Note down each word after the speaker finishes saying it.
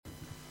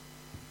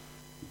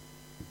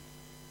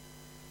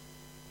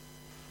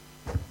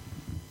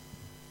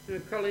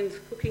Colin's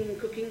cooking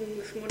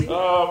this morning?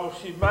 Oh, well,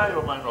 she may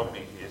or may not be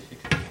here. She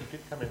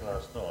did come in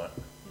last night.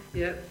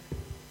 Yeah.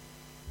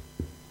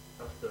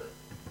 After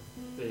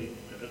being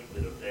a little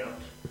bit of doubt.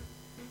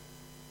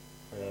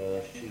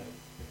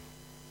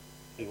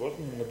 She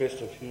wasn't in the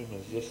best of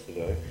humours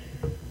yesterday.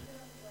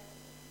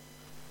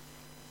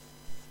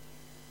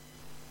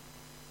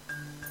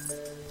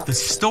 The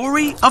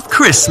story of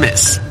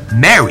Christmas,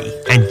 Mary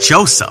and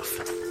Joseph.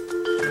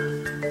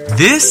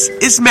 This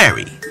is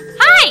Mary.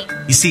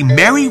 Hi! You see,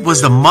 Mary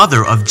was the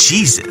mother of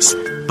Jesus,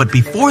 but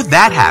before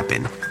that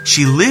happened,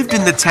 she lived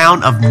in the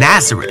town of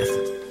Nazareth.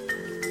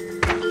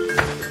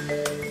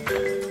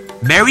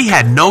 Mary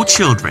had no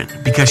children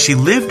because she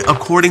lived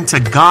according to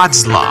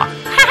God's law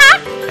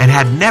and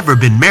had never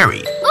been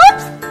married.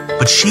 Oops!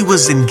 But she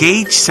was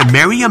engaged to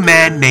marry a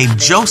man named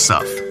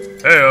Joseph.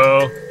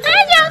 Hey-o.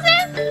 Hi, Joseph!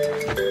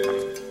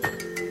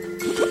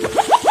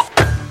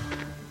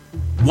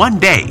 One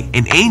day,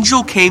 an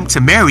angel came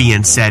to Mary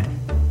and said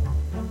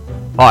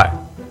Hi.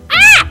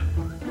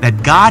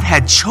 that God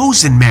had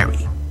chosen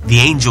Mary. The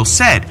angel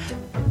said,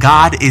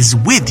 God is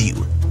with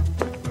you.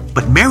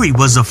 But Mary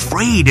was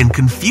afraid and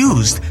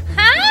confused.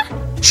 Huh?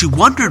 She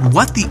wondered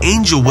what the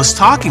angel was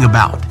talking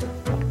about.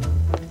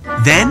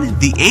 Then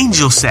the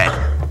angel said,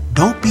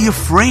 Don't be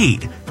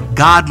afraid.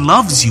 God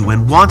loves you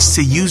and wants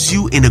to use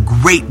you in a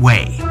great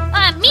way.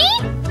 Me?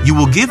 You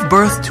will give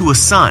birth to a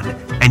son,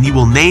 and you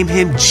will name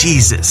him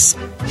Jesus.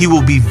 He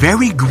will be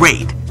very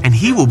great, and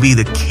he will be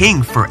the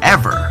king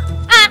forever.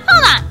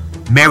 Hold on.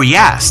 Mary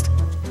asked,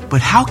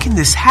 But how can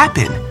this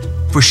happen?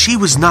 For she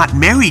was not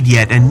married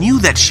yet and knew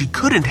that she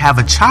couldn't have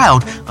a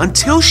child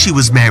until she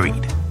was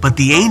married. But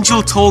the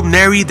angel told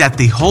Mary that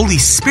the Holy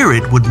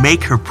Spirit would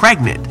make her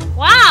pregnant,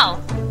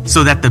 Wow.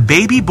 so that the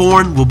baby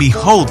born will be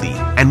holy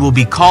and will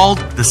be called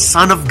the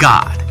Son of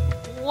God.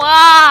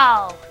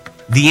 Wow.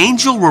 The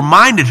angel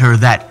reminded her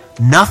that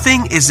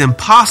nothing is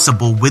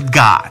impossible with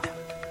God.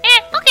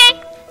 Okay.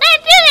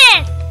 Let's do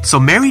this. So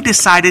Mary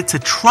decided to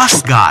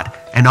trust God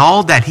and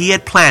all that he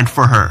had planned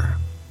for her.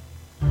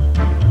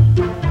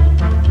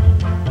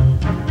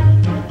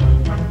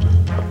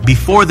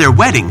 Before their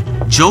wedding,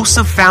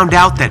 Joseph found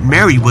out that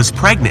Mary was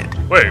pregnant.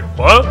 Wait,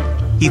 what?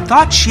 He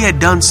thought she had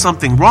done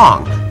something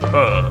wrong,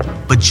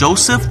 but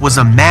Joseph was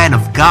a man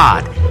of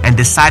God and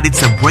decided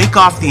to break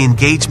off the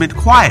engagement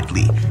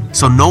quietly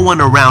so no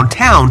one around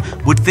town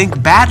would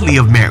think badly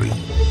of Mary.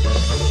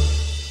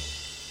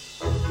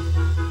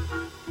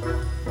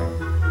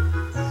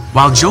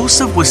 While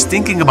Joseph was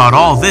thinking about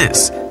all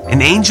this,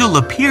 an angel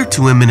appeared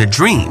to him in a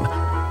dream.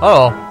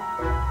 Oh.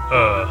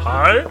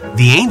 Hi?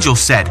 The angel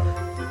said,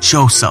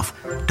 Joseph,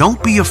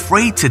 don't be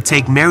afraid to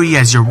take Mary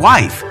as your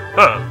wife.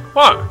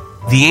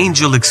 What? The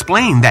angel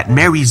explained that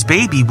Mary's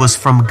baby was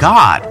from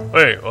God.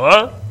 Wait,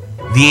 what?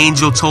 The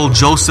angel told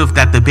Joseph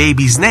that the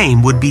baby's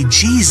name would be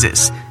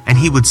Jesus, and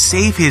he would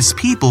save his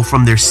people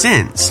from their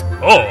sins.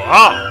 Oh,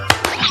 wow.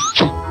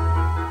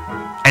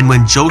 And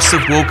when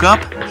Joseph woke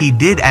up, he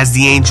did as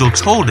the angel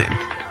told him.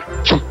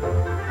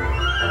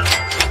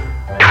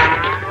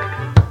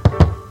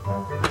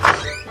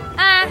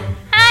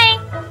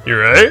 Hi. You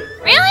ready?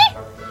 Really?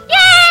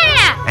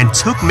 Yeah! And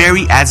took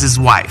Mary as his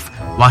wife,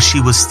 while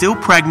she was still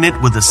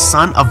pregnant with the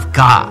Son of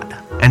God.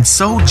 And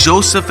so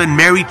Joseph and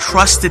Mary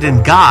trusted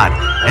in God,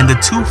 and the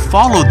two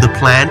followed the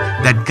plan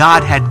that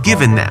God had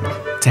given them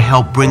to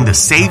help bring the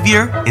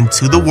Savior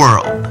into the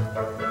world.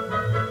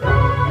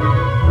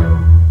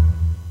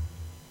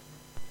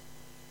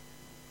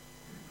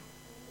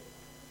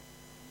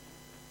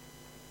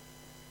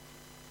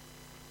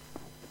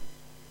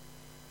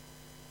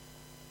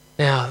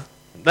 Now,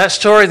 that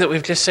story that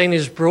we've just seen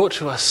is brought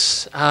to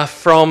us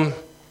from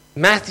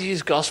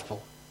Matthew's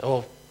Gospel,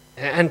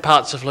 and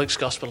parts of Luke's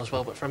Gospel as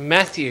well, but from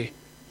Matthew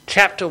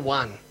chapter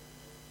 1.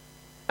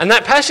 And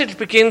that passage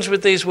begins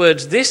with these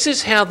words, "This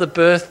is how the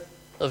birth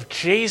of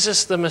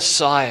Jesus the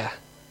Messiah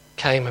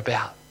came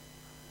about."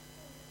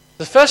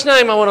 The first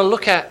name I want to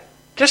look at,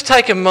 just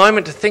take a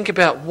moment to think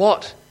about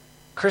what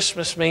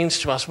Christmas means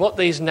to us, what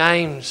these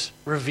names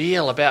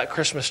reveal about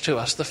Christmas to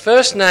us. The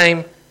first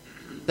name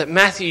that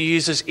Matthew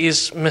uses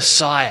is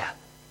Messiah.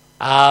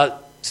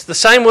 It's the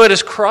same word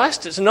as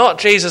Christ. It's not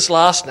Jesus'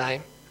 last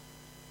name.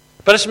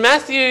 But as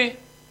Matthew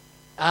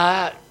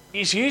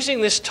is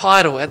using this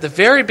title at the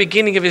very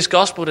beginning of his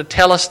gospel to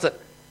tell us that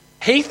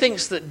he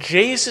thinks that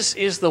Jesus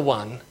is the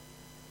one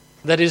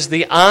that is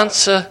the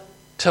answer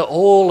to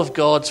all of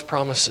God's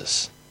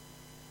promises.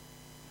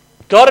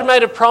 God had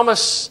made a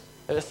promise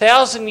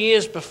 1,000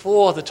 years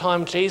before the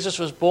time Jesus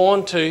was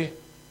born to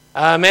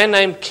a man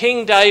named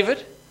King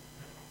David.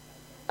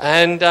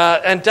 And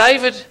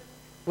David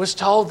was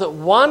told that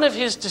one of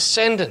his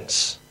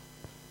descendants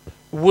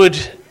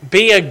would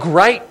be a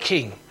great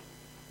king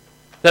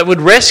that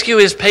would rescue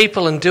his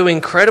people and do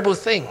incredible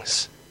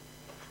things.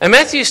 And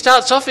Matthew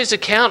starts off his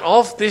account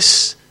of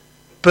this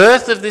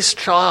birth of this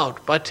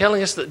child by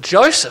telling us that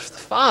Joseph, the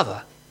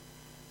father,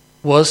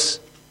 was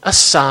a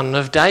son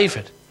of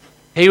David.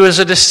 He was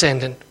a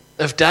descendant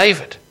of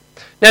David.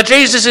 Now,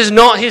 Jesus is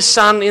not his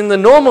son in the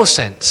normal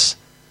sense.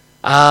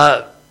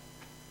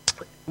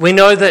 we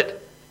know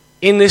that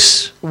in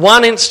this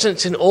one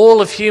instance in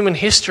all of human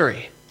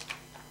history,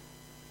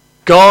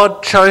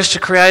 God chose to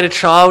create a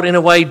child in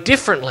a way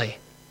differently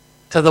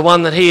to the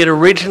one that he had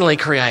originally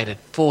created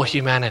for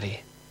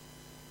humanity.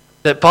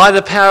 That by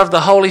the power of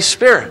the Holy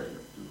Spirit,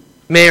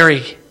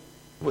 Mary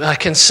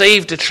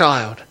conceived a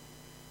child.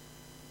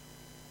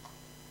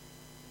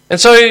 And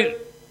so,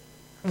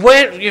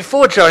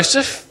 for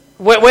Joseph,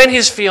 when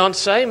his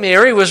fiancée,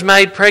 Mary, was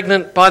made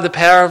pregnant by the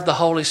power of the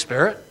Holy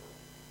Spirit,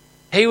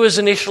 he was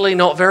initially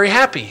not very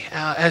happy,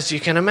 as you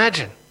can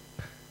imagine.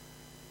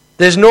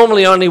 There's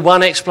normally only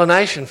one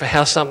explanation for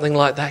how something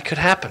like that could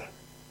happen.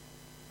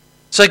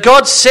 So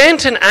God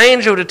sent an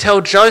angel to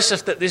tell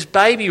Joseph that this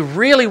baby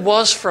really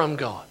was from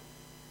God.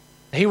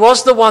 He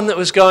was the one that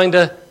was going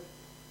to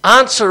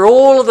answer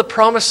all of the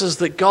promises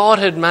that God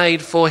had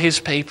made for his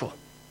people.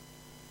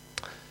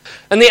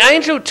 And the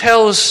angel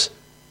tells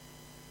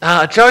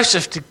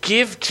Joseph to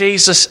give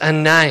Jesus a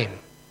name.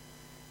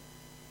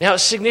 Now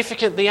it's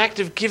significant, the act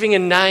of giving a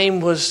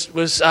name was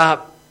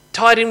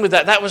tied in with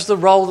that. That was the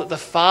role that the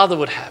father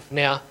would have.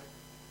 Now,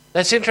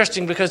 that's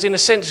interesting because in a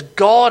sense,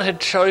 God had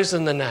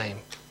chosen the name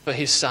for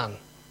his son,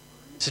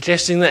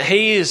 suggesting that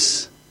he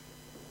is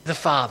the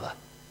father.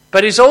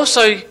 But he's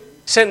also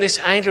sent this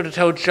angel to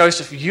tell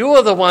Joseph, you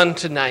are the one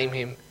to name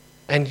him,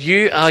 and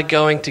you are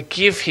going to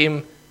give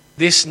him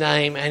this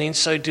name, and in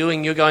so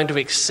doing, you're going to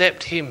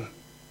accept him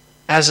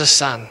as a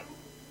son.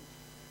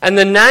 And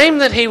the name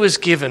that he was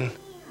given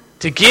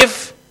to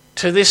give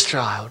to this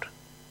child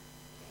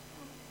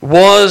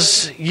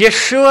was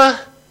Yeshua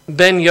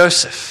ben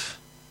Yosef,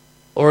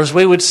 or as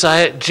we would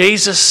say it,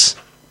 Jesus,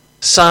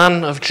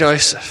 son of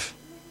Joseph.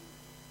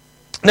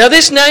 Now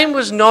this name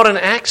was not an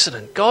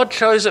accident. God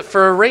chose it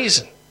for a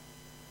reason.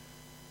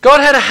 God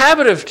had a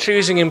habit of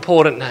choosing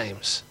important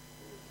names.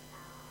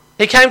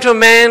 He came to a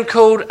man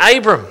called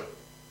Abram,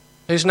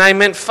 whose name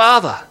meant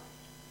father,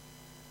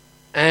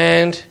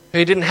 and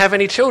who didn't have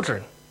any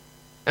children.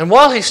 And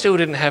while he still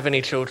didn't have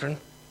any children,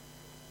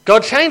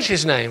 God changed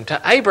his name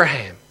to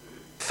Abraham,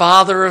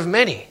 father of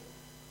many.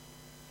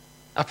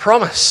 A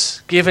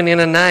promise given in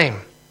a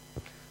name.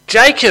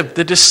 Jacob,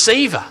 the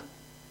deceiver.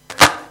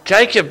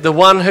 Jacob, the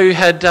one who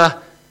had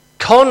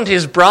conned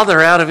his brother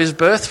out of his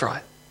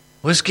birthright,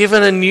 was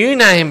given a new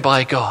name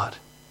by God,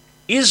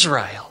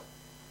 Israel,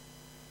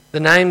 the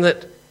name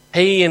that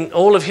he and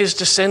all of his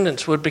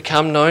descendants would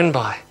become known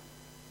by.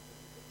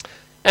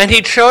 And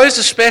he chose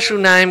a special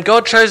name,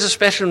 God chose a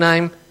special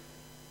name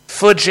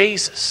for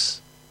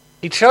Jesus.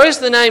 He chose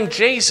the name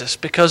Jesus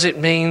because it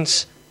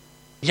means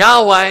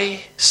Yahweh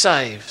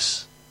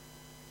saves.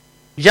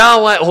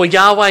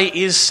 Yahweh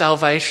is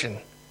salvation.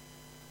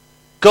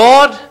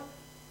 God,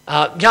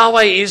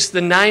 Yahweh is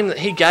the name that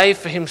he gave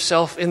for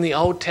himself in the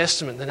Old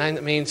Testament, the name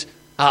that means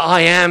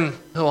I am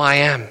who I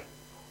am.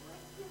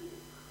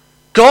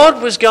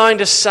 God was going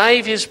to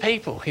save his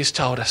people, he's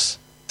told us,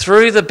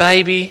 through the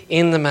baby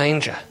in the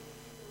manger.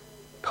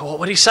 But what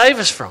would he save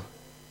us from?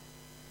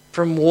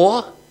 From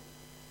war?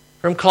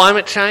 From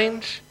climate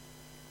change?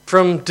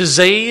 From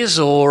disease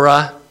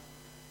or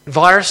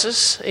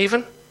viruses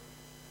even?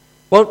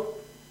 Well,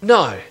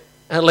 no,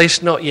 at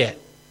least not yet.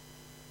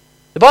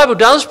 The Bible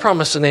does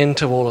promise an end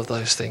to all of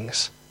those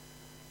things.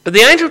 But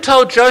the angel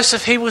told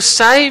Joseph he will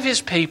save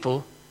his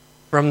people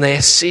from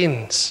their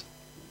sins.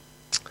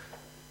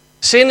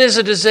 Sin is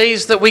a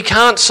disease that we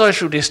can't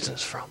social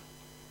distance from.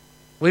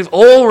 We've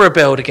all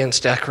rebelled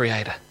against our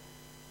Creator.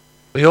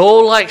 We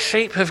all, like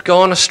sheep, have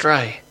gone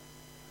astray.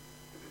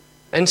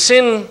 And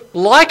sin,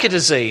 like a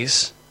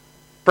disease,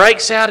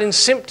 breaks out in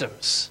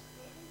symptoms.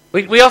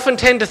 We often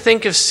tend to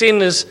think of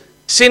sin as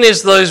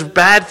those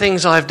bad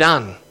things I've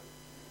done.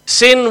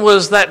 Sin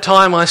was that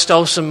time I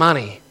stole some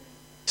money.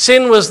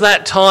 Sin was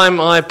that time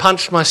I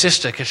punched my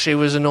sister because she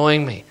was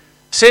annoying me.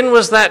 Sin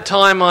was that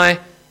time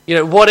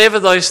whatever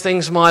those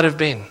things might have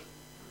been.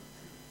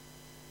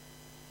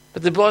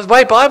 But the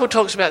way Bible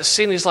talks about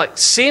sin is like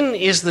sin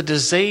is the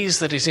disease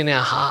that is in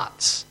our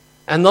hearts.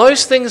 And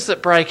those things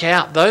that break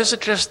out, those are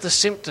just the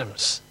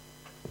symptoms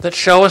that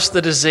show us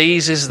the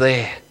disease is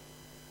there.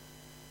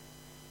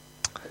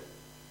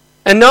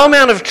 And no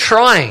amount of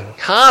trying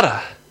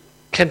harder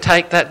can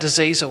take that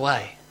disease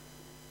away.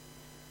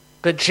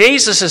 But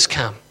Jesus has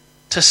come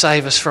to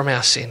save us from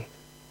our sin.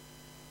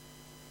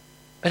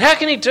 But how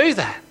can he do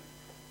that?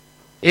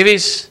 If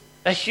he's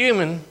a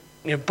human,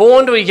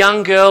 born to a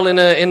young girl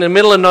in the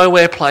middle of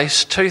nowhere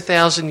place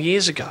 2,000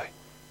 years ago.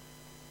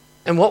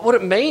 And what would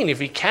it mean if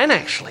he can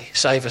actually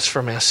save us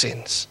from our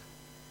sins?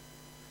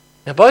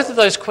 Now both of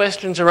those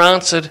questions are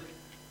answered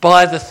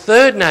by the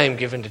third name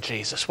given to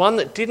Jesus, one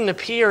that didn't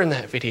appear in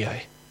that video.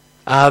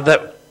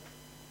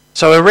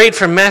 So I read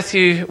from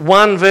Matthew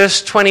 1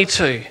 verse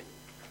 22.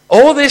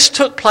 All this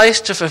took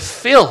place to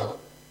fulfill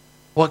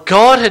what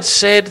God had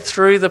said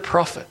through the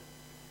prophet.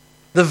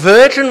 The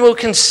virgin will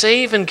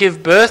conceive and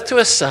give birth to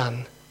a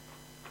son,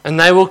 and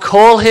they will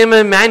call him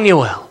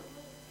Emmanuel,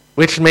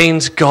 which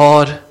means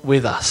God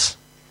with us.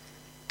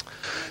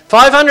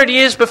 500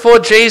 years before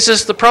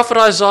Jesus, the prophet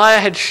Isaiah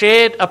had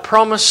shared a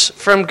promise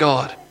from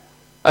God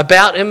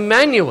about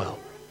Emmanuel,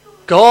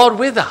 God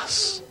with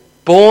us,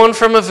 born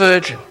from a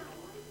virgin.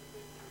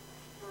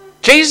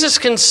 Jesus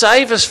can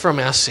save us from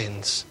our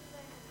sins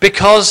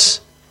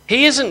because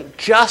he isn't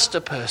just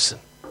a person.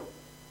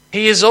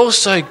 He is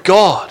also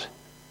God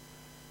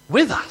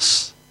with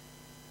us.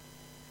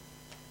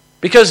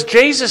 Because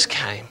Jesus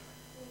came,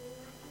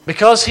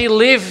 because he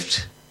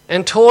lived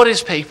and taught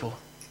his people,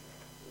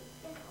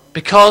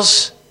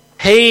 because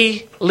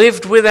he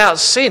lived without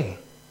sin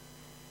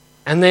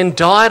and then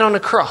died on a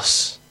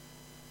cross,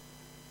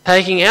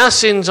 taking our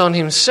sins on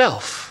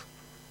himself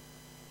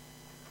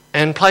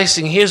and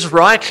placing his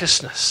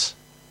righteousness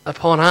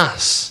upon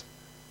us.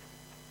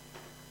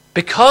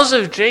 Because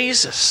of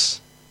Jesus,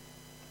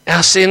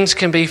 our sins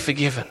can be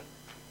forgiven.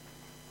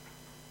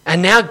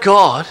 And now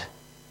God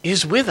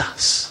is with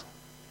us,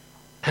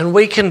 and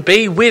we can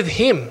be with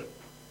him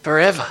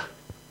forever.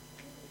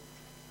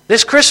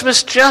 This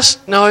Christmas,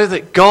 just know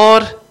that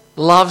God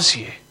loves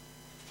you,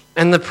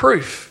 and the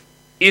proof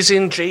is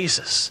in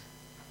Jesus,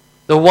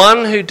 the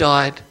one who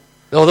died,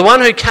 or the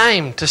one who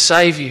came to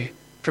save you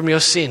from your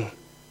sin.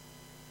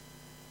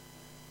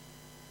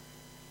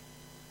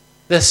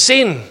 The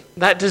sin,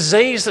 that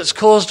disease that's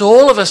caused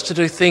all of us to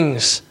do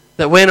things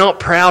that we're not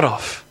proud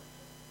of,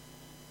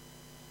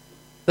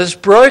 that's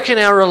broken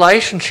our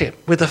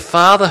relationship with the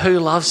Father who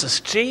loves us.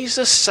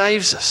 Jesus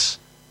saves us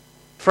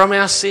from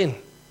our sin,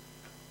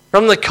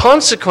 from the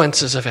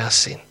consequences of our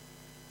sin,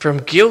 from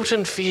guilt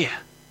and fear.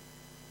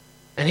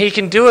 And he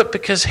can do it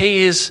because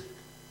he is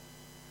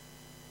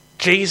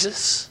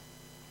Jesus.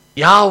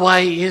 Yahweh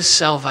is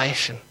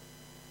salvation.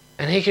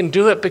 And he can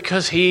do it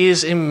because he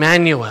is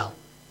Emmanuel.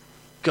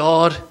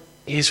 God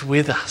is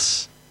with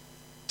us.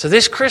 So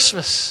this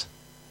Christmas,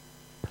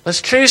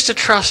 let's choose to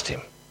trust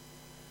him.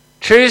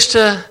 Choose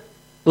to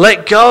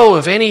let go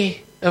of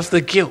any of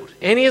the guilt,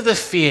 any of the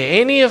fear,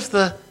 any of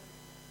the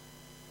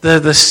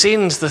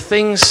sins, the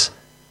things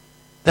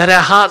that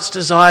our hearts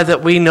desire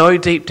that we know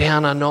deep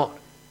down are not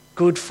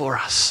good for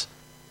us.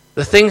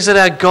 The things that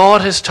our God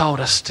has told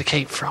us to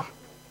keep from.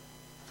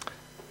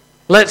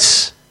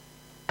 Let's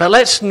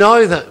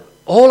know that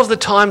all of the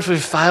times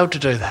we've failed to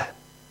do that,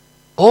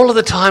 all of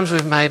the times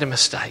we've made a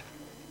mistake,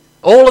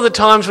 all of the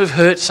times we've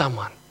hurt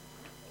someone,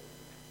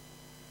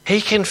 he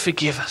can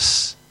forgive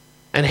us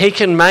and he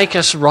can make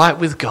us right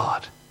with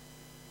God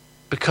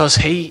because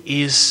he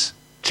is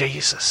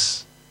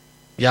Jesus.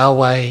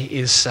 Yahweh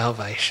is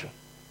salvation.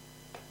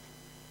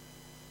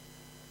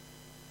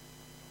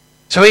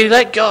 So we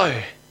let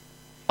go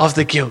of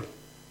the guilt.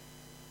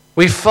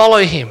 We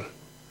follow him.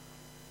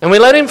 And we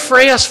let him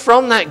free us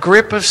from that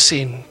grip of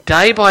sin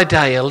day by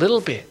day, a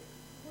little bit.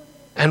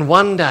 And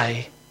one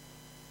day,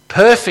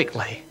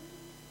 perfectly,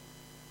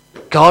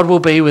 God will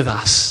be with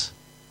us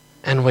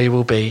and we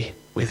will be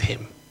with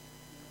him.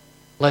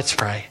 Let's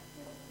pray.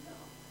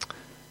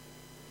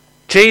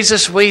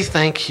 Jesus, we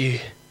thank you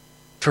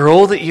for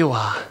all that you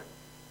are.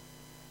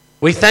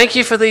 We thank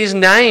you for these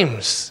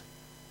names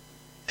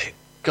that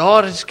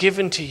God has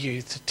given to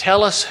you to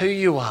tell us who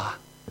you are,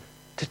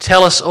 to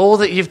tell us all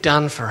that you've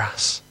done for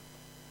us.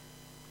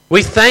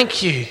 We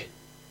thank you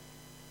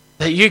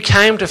that you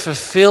came to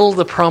fulfill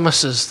the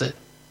promises that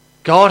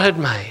God had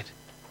made,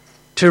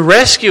 to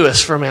rescue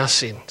us from our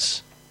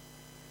sins,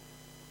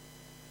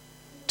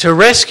 to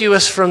rescue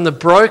us from the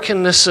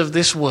brokenness of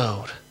this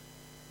world.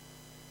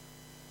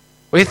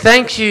 We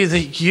thank you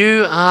that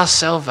you are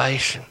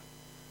salvation,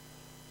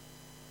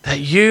 that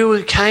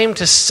you came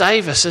to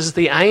save us. As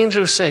the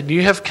angel said,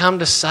 you have come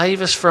to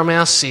save us from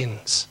our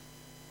sins.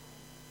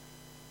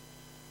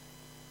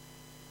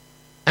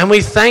 And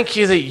we thank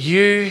you that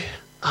you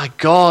are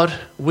God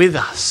with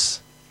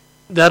us,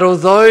 that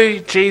although,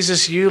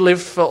 Jesus, you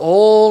lived for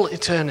all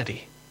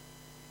eternity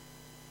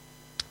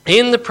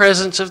in the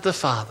presence of the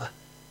Father,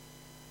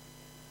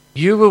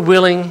 you were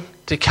willing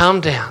to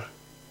come down,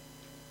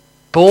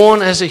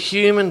 born as a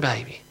human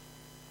baby,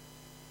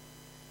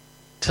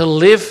 to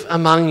live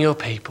among your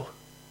people,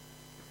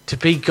 to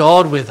be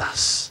God with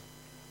us,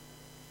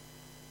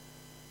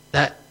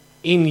 that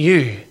in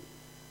you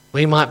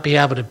we might be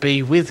able to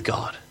be with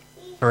God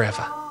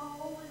forever.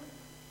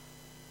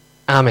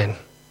 Amen.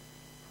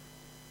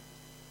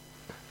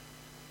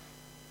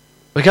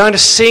 We're going to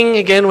sing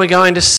again. We're going to